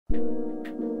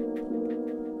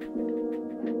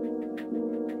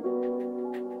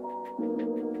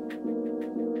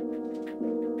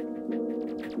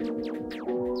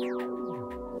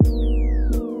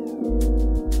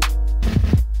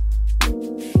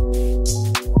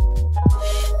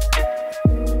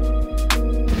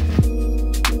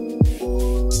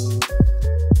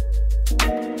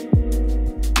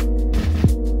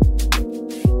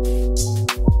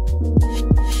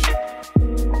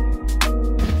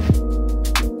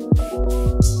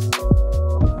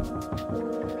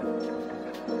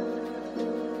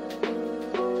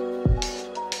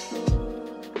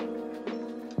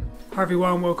Hi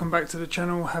everyone, welcome back to the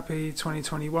channel. Happy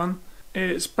 2021.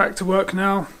 It's back to work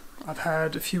now. I've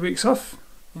had a few weeks off,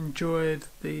 enjoyed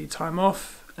the time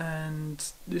off, and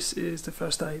this is the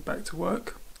first day back to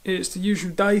work. It's the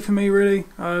usual day for me really.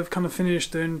 I've kind of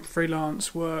finished doing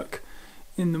freelance work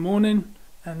in the morning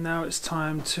and now it's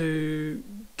time to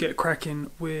get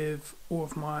cracking with all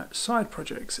of my side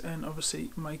projects and obviously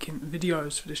making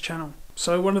videos for this channel.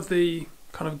 So one of the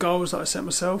kind of goals that I set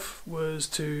myself was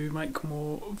to make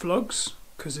more vlogs,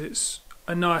 because it's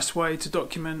a nice way to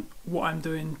document what I'm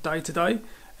doing day to day,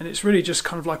 and it's really just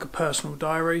kind of like a personal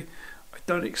diary. I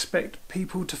don't expect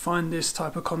people to find this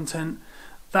type of content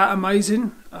that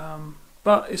amazing,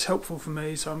 but it's helpful for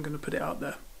me, so I'm going to put it out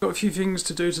there. Got a few things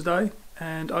to do today,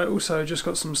 and I also just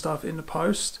got some stuff in the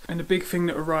post, and the big thing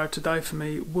that arrived today for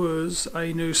me was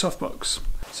a new softbox.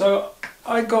 So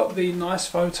I got the Nice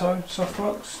Photo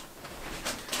softbox.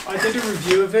 I did a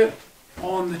review of it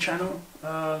on the channel,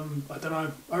 I don't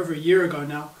know, over a year ago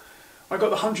now. I got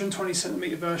the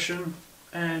 120cm version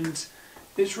and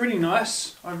it's really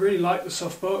nice. I really like the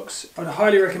softbox. I'd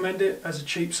highly recommend it as a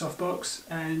cheap softbox,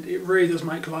 and it really does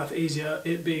make life easier,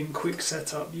 it being quick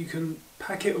setup. You can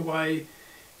pack it away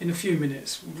in a few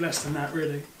minutes, less than that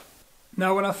really.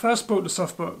 Now when I first bought the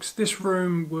softbox, this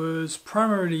room was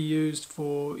primarily used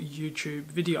for YouTube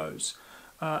videos,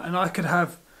 and I could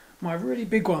have my really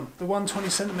big one, the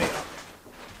 120cm,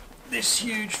 this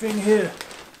huge thing here,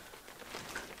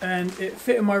 and it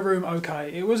fit in my room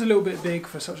okay. It was a little bit big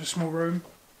for such a small room,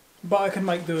 but I could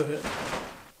make do with it.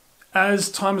 As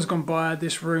time has gone by,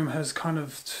 this room has kind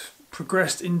of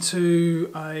progressed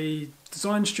into a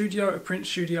design studio, a print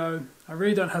studio. I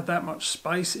really don't have that much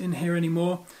space in here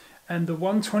anymore, and the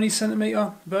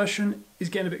 120cm version is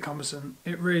getting a bit cumbersome.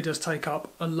 It really does take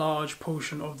up a large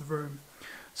portion of the room.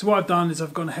 So what I've done is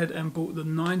I've gone ahead and bought the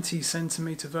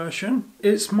 90cm version.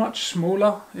 It's much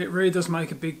smaller, it really does make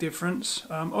a big difference.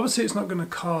 Obviously it's not going to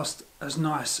cast as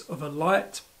nice of a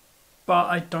light, but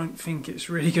I don't think it's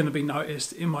really going to be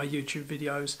noticed in my YouTube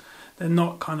videos. They're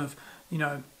not kind of, you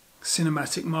know,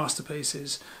 cinematic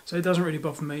masterpieces, so it doesn't really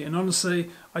bother me, and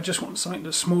honestly I just want something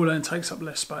that's smaller and takes up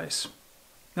less space.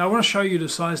 Now I want to show you the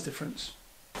size difference.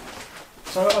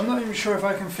 So I'm not even sure if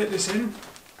I can fit this in,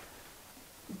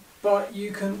 but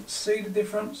you can see the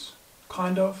difference,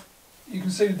 kind of. You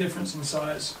can see the difference in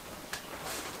size.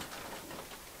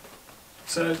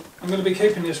 So I'm going to be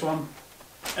keeping this one,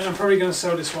 and I'm probably going to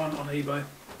sell this one on eBay.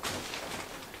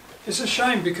 It's a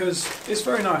shame because it's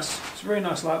very nice. It's a very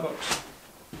nice light box.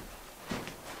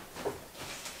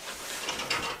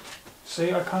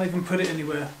 See, I can't even put it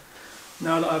anywhere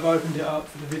now that I've opened it up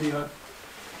for the video.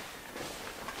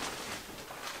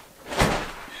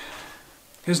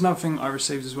 Here's another thing I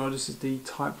received as well. This is the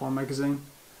Type 1 magazine.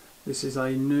 This is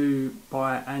a new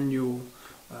biannual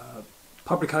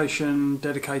publication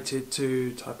dedicated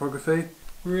to typography.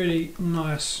 Really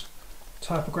nice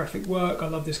typographic work. I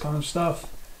love this kind of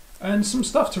stuff. And some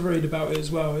stuff to read about it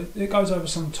as well. It goes over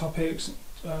some topics,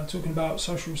 talking about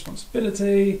social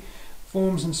responsibility,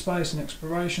 forms and space and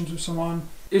explorations with someone.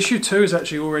 Issue 2 is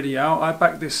actually already out. I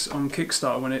backed this on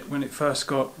Kickstarter when it first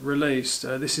got released.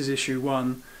 This is issue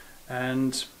 1.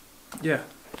 And yeah,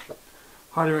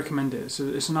 highly recommend it.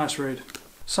 It's a nice read.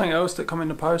 Something else that came in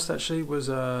the post actually was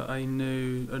a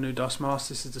new dust mask.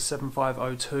 This is the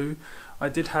 7502. I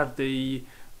did have the,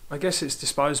 I guess it's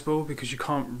disposable because you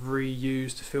can't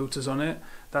reuse the filters on it.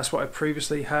 That's what I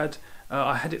previously had.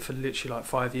 I had it for literally like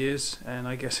 5 years, and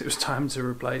I guess it was time to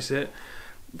replace it.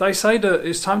 They say that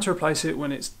it's time to replace it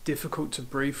when it's difficult to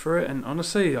breathe through it, and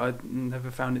honestly I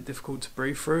never found it difficult to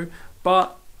breathe through,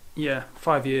 but yeah,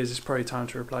 5 years is probably time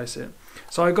to replace it.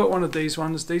 So I got one of these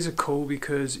ones. These are cool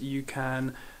because you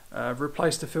can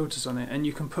replace the filters on it, and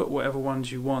you can put whatever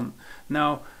ones you want.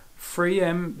 Now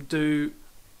 3M do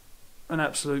an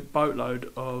absolute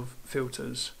boatload of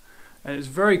filters, and it's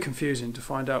very confusing to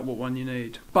find out what one you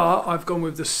need. But I've gone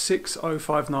with the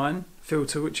 6059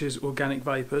 filter, which is organic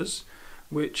vapors,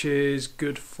 which is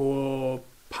good for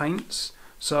paints.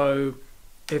 So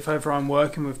if ever I'm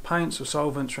working with paints or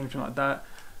solvents or anything like that.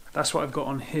 That's what I've got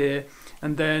on here.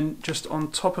 And then just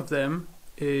on top of them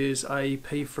is a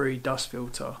P3 dust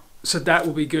filter. So that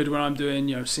will be good when I'm doing,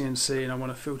 you know, CNC and I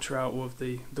want to filter out all of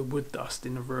the wood dust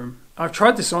in the room. I've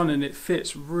tried this on and it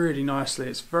fits really nicely.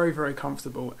 It's very, very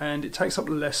comfortable, and it takes up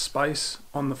less space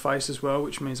on the face as well,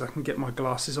 which means I can get my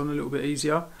glasses on a little bit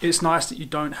easier. It's nice that you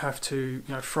don't have to,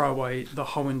 you know, throw away the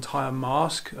whole entire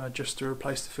mask just to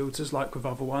replace the filters like with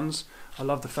other ones. I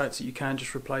love the fact that you can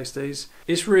just replace these.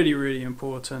 It's really, really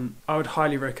important. I would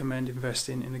highly recommend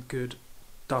investing in a good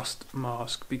dust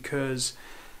mask, because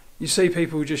you see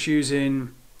people just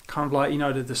using kind of like, you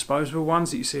know, the disposable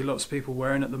ones that you see lots of people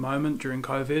wearing at the moment during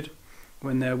COVID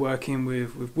when they're working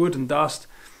with wood and dust.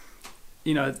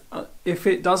 You know, if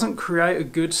it doesn't create a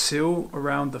good seal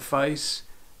around the face,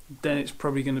 then it's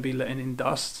probably going to be letting in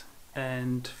dust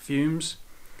and fumes.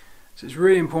 So it's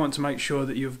really important to make sure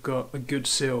that you've got a good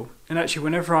seal. And actually,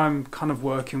 whenever I'm kind of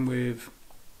working with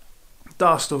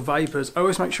dust or vapors, I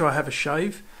always make sure I have a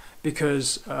shave,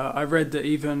 because I read that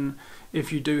even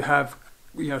if you do have,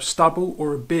 you know, stubble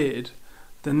or a beard,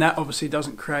 then that obviously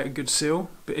doesn't create a good seal.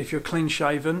 But if you're clean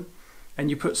shaven and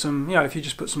you put some, you know, if you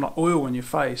just put some like oil on your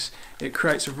face, it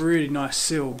creates a really nice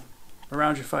seal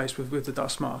around your face with the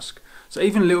dust mask. So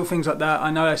even little things like that,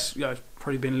 I know that's, you know,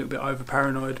 probably been a little bit over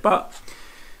paranoid, but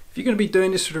if you're going to be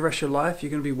doing this for the rest of your life, you're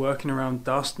going to be working around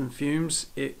dust and fumes,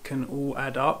 it can all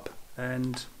add up,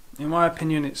 and in my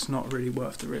opinion, it's not really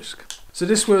worth the risk. So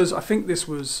this was, I think this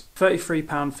was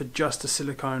 £33 for just a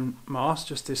silicone mask,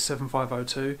 just this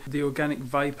 7502. The organic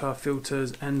vapor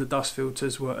filters and the dust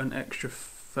filters were an extra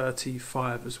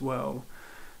 35 as well.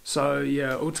 So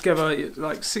yeah, altogether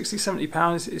like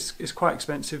 £60–70 is quite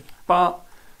expensive, but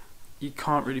you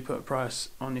can't really put a price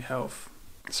on your health.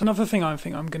 So another thing I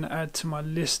think I'm going to add to my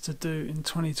list to do in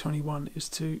 2021 is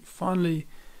to finally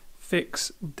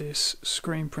fix this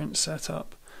screen print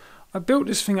setup. I built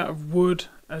this thing out of wood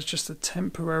as just a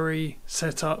temporary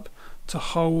setup to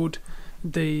hold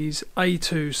these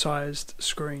A2 sized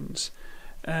screens,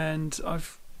 and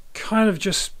I've kind of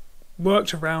just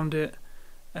worked around it,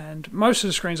 and most of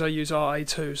the screens I use are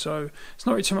A2, so it's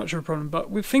not really too much of a problem. But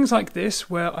with things like this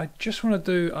where I just want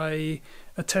to do a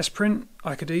test print,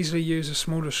 I could easily use a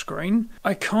smaller screen.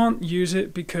 I can't use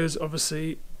it because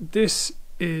obviously this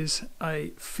is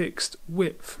a fixed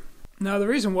width. Now the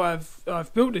reason why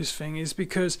I've built this thing is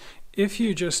because if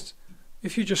you just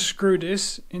screw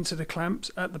this into the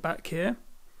clamps at the back here,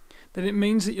 then it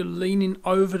means that you're leaning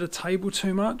over the table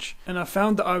too much, and I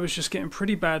found that I was just getting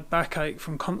pretty bad backache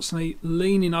from constantly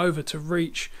leaning over to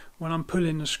reach when I'm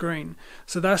pulling the screen.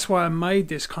 So that's why I made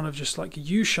this kind of just like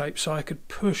U-shape, so I could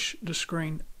push the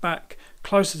screen back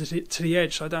closer to the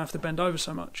edge so I don't have to bend over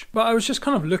so much. But I was just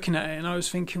kind of looking at it and I was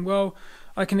thinking, well,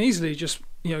 I can easily just,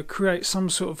 you know, create some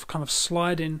sort of kind of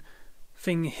sliding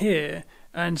thing here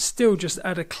and still just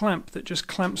add a clamp that just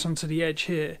clamps onto the edge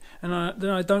here, and then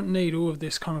I don't need all of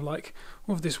this kind of like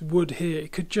all of this wood here.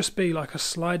 It could just be like a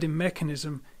sliding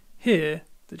mechanism here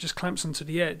that just clamps onto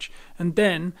the edge, and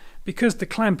then because the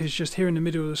clamp is just here in the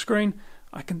middle of the screen,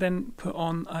 I can then put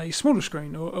on a smaller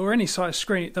screen or any size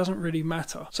screen. It doesn't really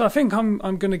matter. So I think I'm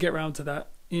going to get around to that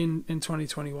in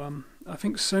 2021. I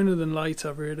think sooner than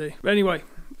later, really. But anyway,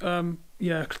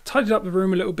 yeah, tidied up the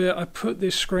room a little bit. I put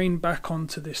this screen back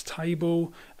onto this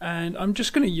table, and I'm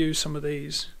just going to use some of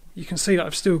these. You can see that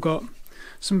I've still got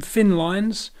some thin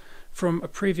lines from a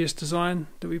previous design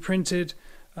that we printed,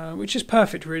 which is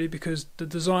perfect really, because the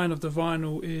design of the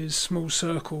vinyl is small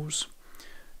circles.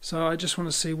 So I just want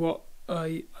to see what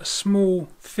a small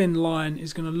thin line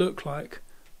is going to look like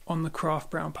on the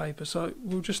craft brown paper. So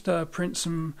we'll just print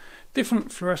some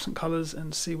different fluorescent colours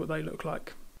and see what they look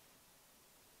like.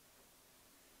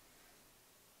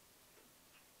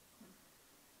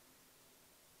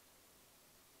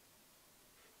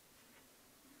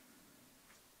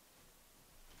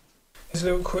 Here's a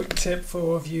little quick tip for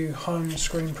all of you home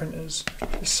screen printers.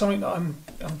 It's something that I'm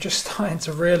just starting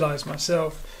to realise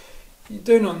myself. You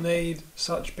do not need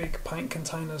such big paint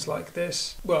containers like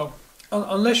this. Well,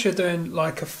 unless you're doing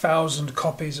like 1,000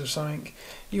 copies of something,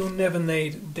 you'll never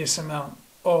need this amount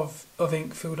of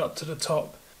ink filled up to the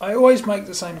top. I always make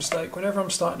the same mistake whenever I'm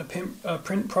starting a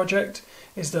print project,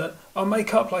 is that I'll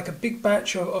make up like a big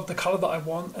batch of the colour that I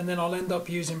want, and then I'll end up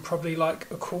using probably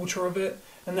like a quarter of it,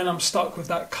 and then I'm stuck with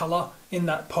that colour in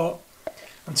that pot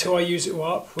until I use it all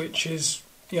up, which is,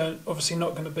 you know, obviously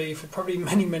not going to be for probably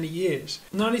many years.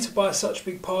 No need to buy such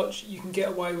big pots. You can get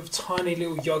away with tiny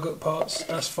little yogurt pots,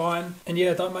 that's fine. And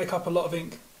yeah, don't make up a lot of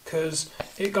ink, because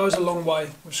it goes a long way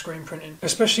with screen printing,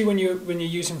 especially when you're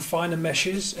using finer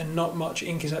meshes and not much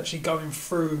ink is actually going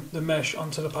through the mesh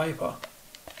onto the paper.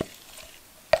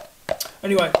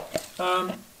 Anyway,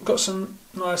 got some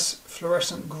nice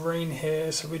fluorescent green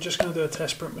here, so we're just going to do a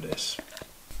test print with this.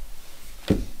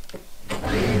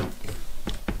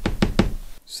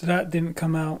 So that didn't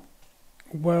come out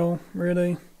well,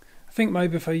 really. I think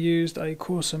maybe if I used a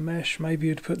coarser mesh, maybe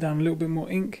you'd put down a little bit more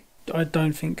ink. I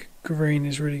don't think green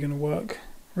is really going to work,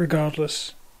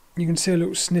 regardless. You can see a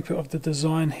little snippet of the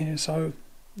design here, so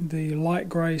the light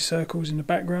grey circles in the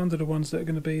background are the ones that are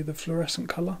going to be the fluorescent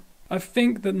colour. I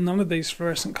think that none of these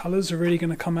fluorescent colours are really going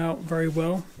to come out very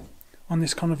well on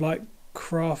this kind of like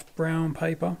craft brown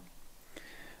paper.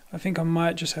 I think I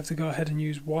might just have to go ahead and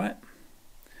use white.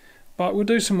 But we'll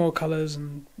do some more colours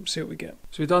and see what we get.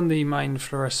 So we've done the main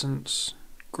fluorescents,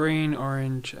 green,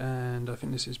 orange, and I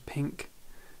think this is pink.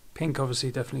 Pink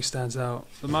obviously definitely stands out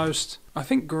the most. I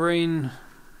think green,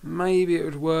 maybe it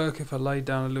would work if I laid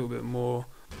down a little bit more.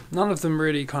 None of them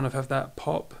really kind of have that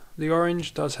pop. The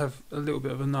orange does have a little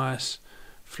bit of a nice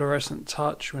fluorescent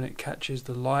touch when it catches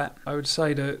the light. I would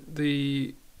say that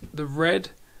the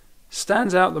red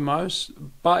stands out the most,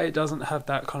 but it doesn't have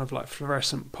that kind of like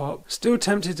fluorescent pop. Still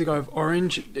tempted to go with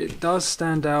orange. It does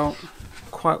stand out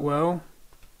quite well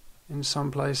in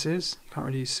some places. You can't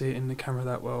really see it in the camera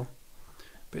that well,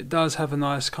 but it does have a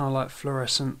nice kind of like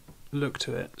fluorescent look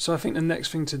to it. So I think the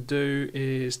next thing to do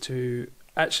is to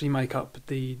actually make up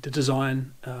the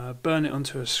design, burn it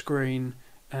onto a screen,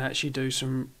 and actually do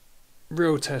some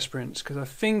real test prints, because I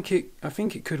think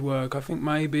it could work. I think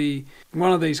maybe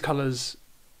one of these colours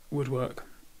would work,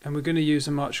 and we're going to use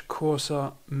a much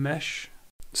coarser mesh.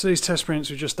 So these test prints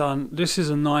we've just done, this is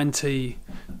a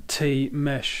 90T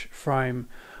mesh frame.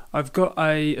 I've got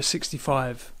a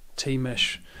 65T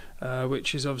mesh,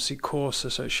 which is obviously coarser,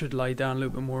 so it should lay down a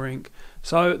little bit more ink.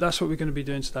 So that's what we're going to be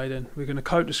doing today then. We're going to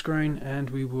coat the screen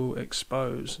and we will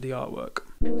expose the artwork.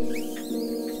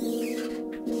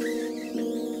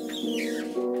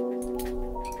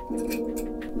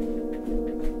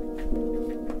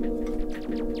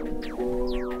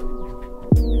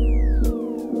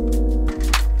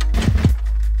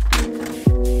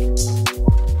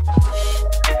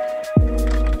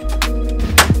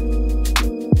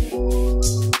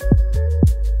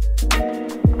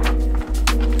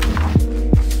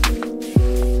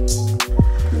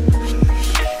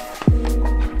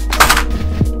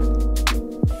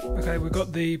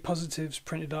 The positives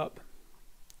printed up,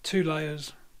 2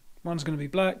 layers. One's going to be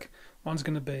black, one's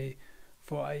going to be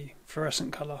for a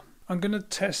fluorescent colour. I'm going to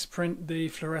test print the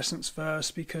fluorescents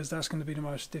first because that's going to be the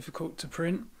most difficult to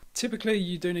print. Typically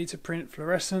you do need to print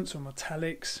fluorescents or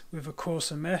metallics with a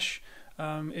coarser mesh.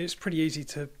 It's pretty easy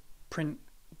to print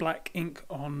black ink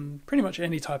on pretty much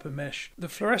any type of mesh. The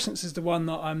fluorescence is the one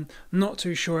that I'm not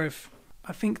too sure if.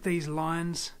 I think these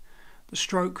lines, the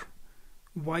stroke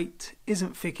weight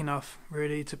isn't thick enough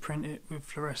really to print it with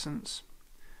fluorescence,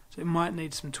 so it might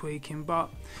need some tweaking, but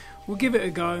we'll give it a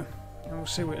go and we'll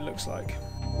see what it looks like.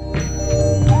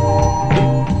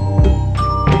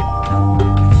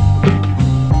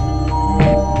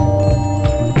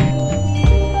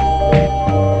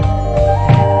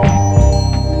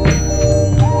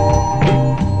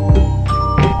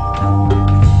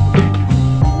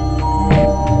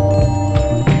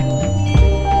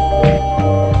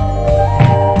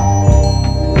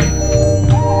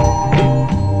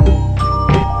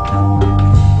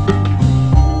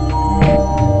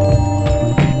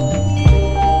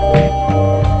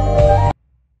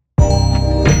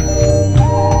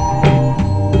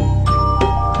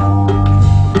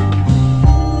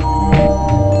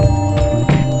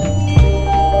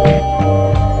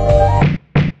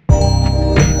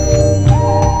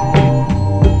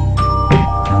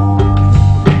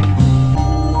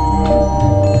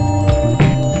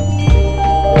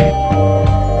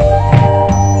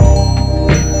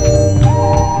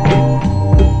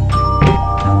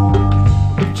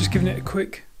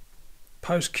 Quick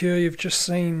post cure. You've just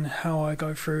seen how I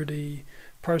go through the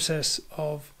process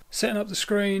of setting up the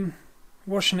screen,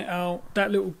 washing it out. That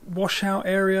little washout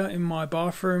area in my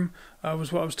bathroom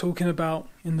was what I was talking about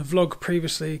in the vlog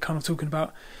previously, kind of talking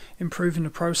about improving the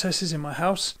processes in my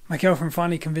house. My girlfriend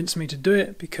finally convinced me to do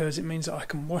it because it means that I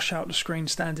can wash out the screen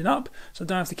standing up, so I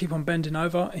don't have to keep on bending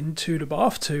over into the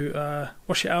bath to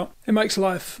wash it out. It makes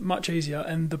life much easier,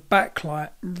 and the backlight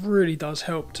really does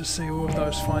help to see all of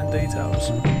those fine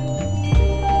details.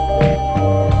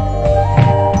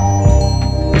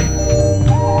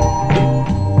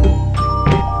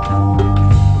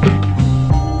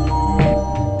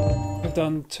 I've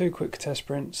done 2 quick test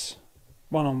prints,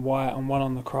 one on white and one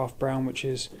on the craft brown, which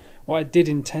is what I did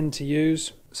intend to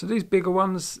use. So these bigger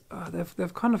ones,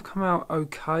 they've kind of come out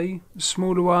okay. The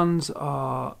smaller ones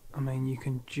are I mean, you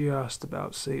can just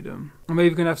about see them. I'm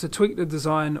either going to have to tweak the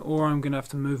design or I'm going to have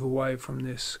to move away from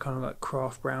this kind of like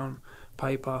craft brown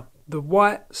paper. The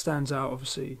white stands out,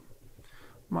 obviously,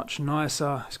 much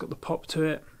nicer. It's got the pop to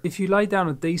it. If you lay down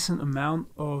a decent amount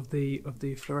of the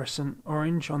fluorescent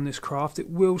orange on this craft, it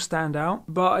will stand out.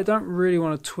 But I don't really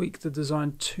want to tweak the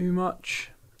design too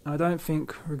much. I don't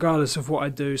think, regardless of what I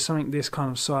do, something this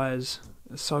kind of size,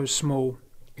 so small,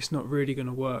 it's not really going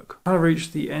to work. I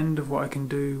reached the end of what I can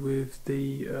do with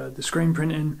the screen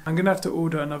printing. I'm going to have to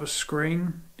order another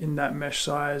screen in that mesh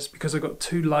size because I've got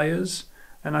 2 layers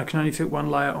and I can only fit 1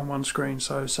 layer on 1 screen.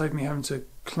 So save me having to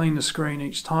clean the screen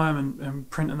each time and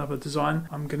print another design.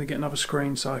 I'm going to get another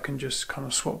screen so I can just kind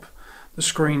of swap the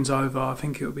screens over. I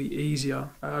think it'll be easier.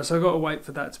 So I've got to wait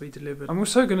for that to be delivered. I'm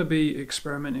also going to be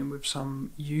experimenting with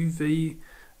some UV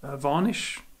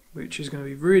varnish, which is going to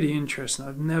be really interesting.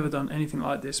 I've never done anything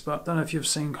like this, but I don't know if you've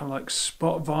seen kind of like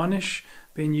spot varnish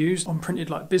being used on printed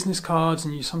like business cards,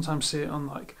 and you sometimes see it on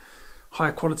like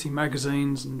high quality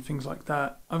magazines and things like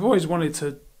that. I've always wanted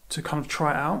to kind of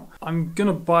try it out. I'm going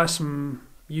to buy some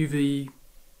UV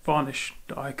varnish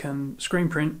that I can screen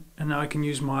print, and I can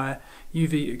use my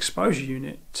UV exposure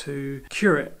unit to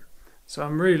cure it. So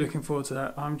I'm really looking forward to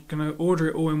that. I'm going to order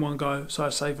it all in one go so I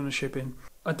save on the shipping.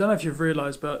 I don't know if you've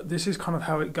realised, but this is kind of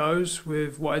how it goes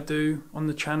with what I do on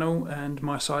the channel and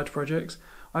my side projects.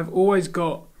 I've always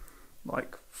got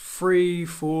like 3,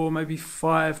 4, maybe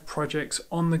 5 projects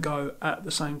on the go at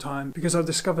the same time, because I've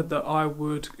discovered that I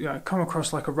would come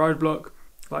across like a roadblock.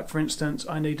 Like for instance,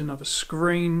 I need another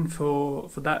screen for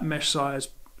that mesh size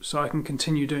so I can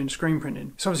continue doing screen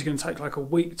printing. It's obviously going to take like a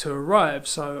week to arrive,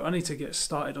 so I need to get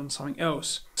started on something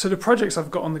else. So the projects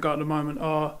I've got on the go at the moment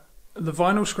are the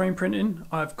vinyl screen printing.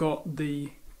 I've got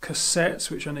the cassettes,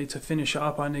 which I need to finish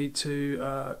up. I need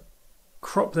to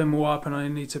crop them all up, and I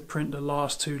need to print the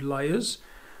last 2 layers.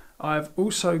 I've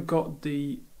also got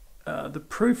the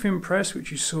proofing press,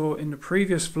 which you saw in the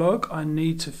previous vlog. I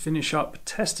need to finish up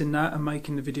testing that and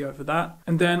making the video for that.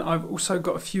 And then I've also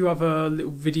got a few other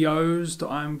little videos that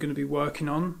I'm going to be working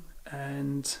on.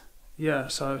 And yeah,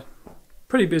 so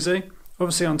pretty busy.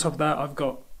 Obviously on top of that, I've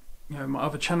got my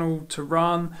other channel to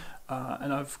run,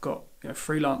 and I've got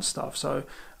freelance stuff. So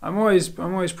I'm always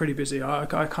pretty busy. I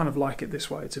kind of like it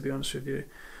this way, to be honest with you.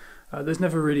 There's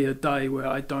never really a day where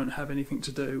I don't have anything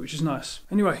to do, which is nice.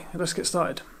 Anyway, let's get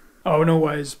started. Oh, and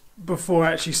always, before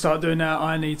I actually start doing that,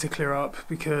 I need to clear up,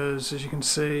 because as you can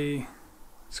see,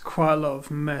 it's quite a lot of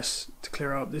mess to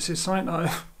clear up. This is something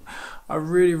I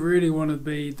really want to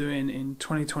be doing in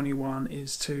 2021,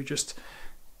 is to just,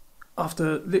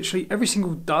 after literally every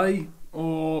single day,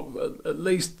 or at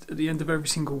least at the end of every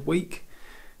single week,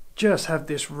 just have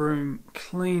this room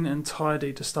clean and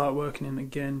tidy to start working in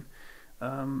again.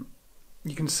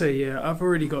 You can see, yeah, I've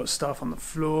already got stuff on the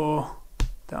floor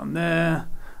down there.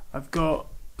 I've got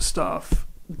stuff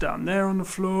down there on the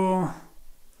floor.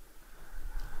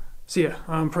 So yeah,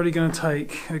 I'm probably going to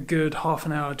take a good half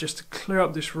an hour just to clear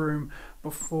up this room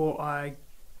before I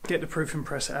get the proofing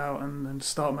press out and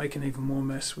start making even more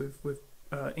mess with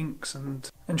inks and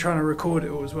trying to record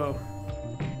it all as well.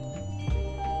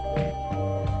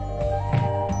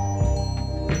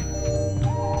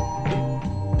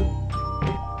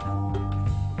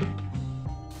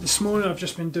 This morning I've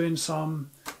just been doing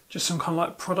some kind of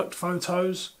like product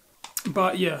photos,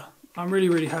 but yeah, I'm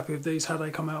really happy with these, how they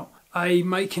come out. A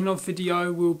making of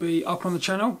video will be up on the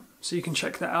channel, so you can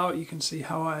check that out. You can see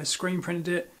how I screen printed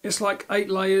it. It's like 8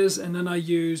 layers, and then I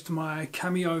used my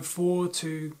Cameo 4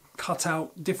 to cut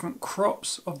out different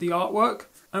crops of the artwork.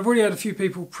 I've already had a few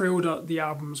people pre-order the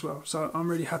album as well, so I'm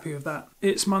really happy with that.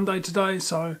 It's Monday today,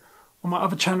 so on my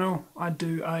other channel I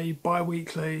do a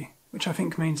bi-weekly, which I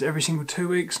think means every single 2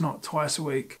 weeks, not twice a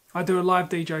week. I do a live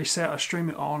DJ set. I stream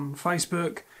it on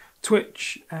Facebook,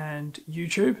 Twitch and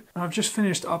YouTube. And I've just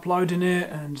finished uploading it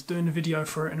and doing the video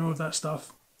for it and all of that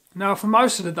stuff. Now for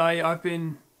most of the day I've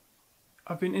been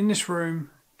in this room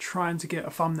trying to get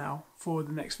a thumbnail for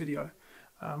the next video,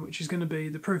 which is going to be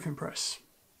the proofing press,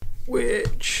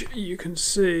 which you can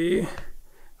see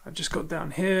I've just got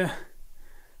down here.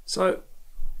 So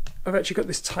I've actually got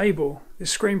this table,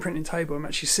 this screen printing table. I'm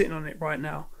actually sitting on it right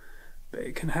now, but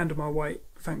it can handle my weight,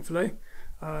 thankfully.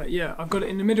 Yeah, I've got it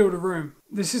in the middle of the room.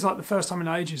 This is like the first time in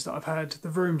ages that I've had the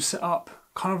room set up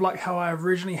kind of like how I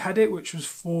originally had it, which was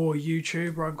for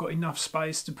YouTube, where I've got enough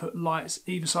space to put lights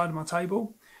either side of my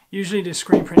table. Usually this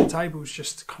screen printing table is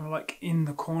just kind of like in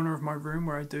the corner of my room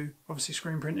where I do obviously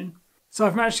screen printing. So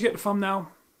I've managed to get the thumbnail.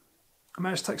 I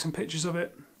managed to take some pictures of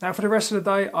it. Now for the rest of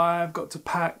the day I've got to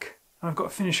pack. I've got to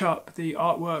finish up the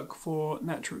artwork for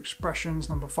Natural Expressions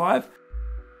number 5.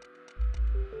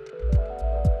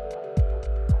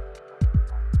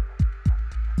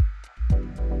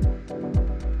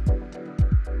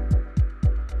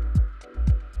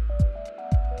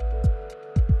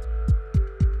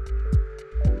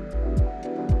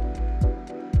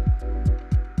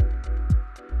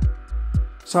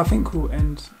 So I think we'll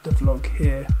end the vlog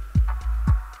here.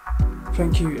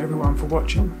 Thank you everyone for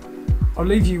watching. I'll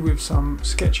leave you with some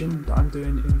sketching that I'm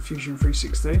doing in Fusion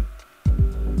 360.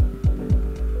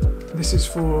 This is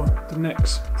for the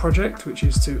next project, which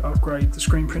is to upgrade the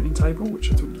screen printing table, which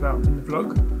I talked about in the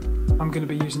vlog. I'm going to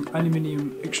be using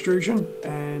aluminium extrusion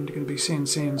and going to be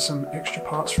CNCing some extra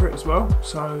parts for it as well,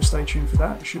 so stay tuned for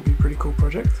that. It should be a pretty cool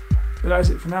project. But that is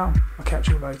it for now. I'll catch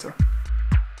you later.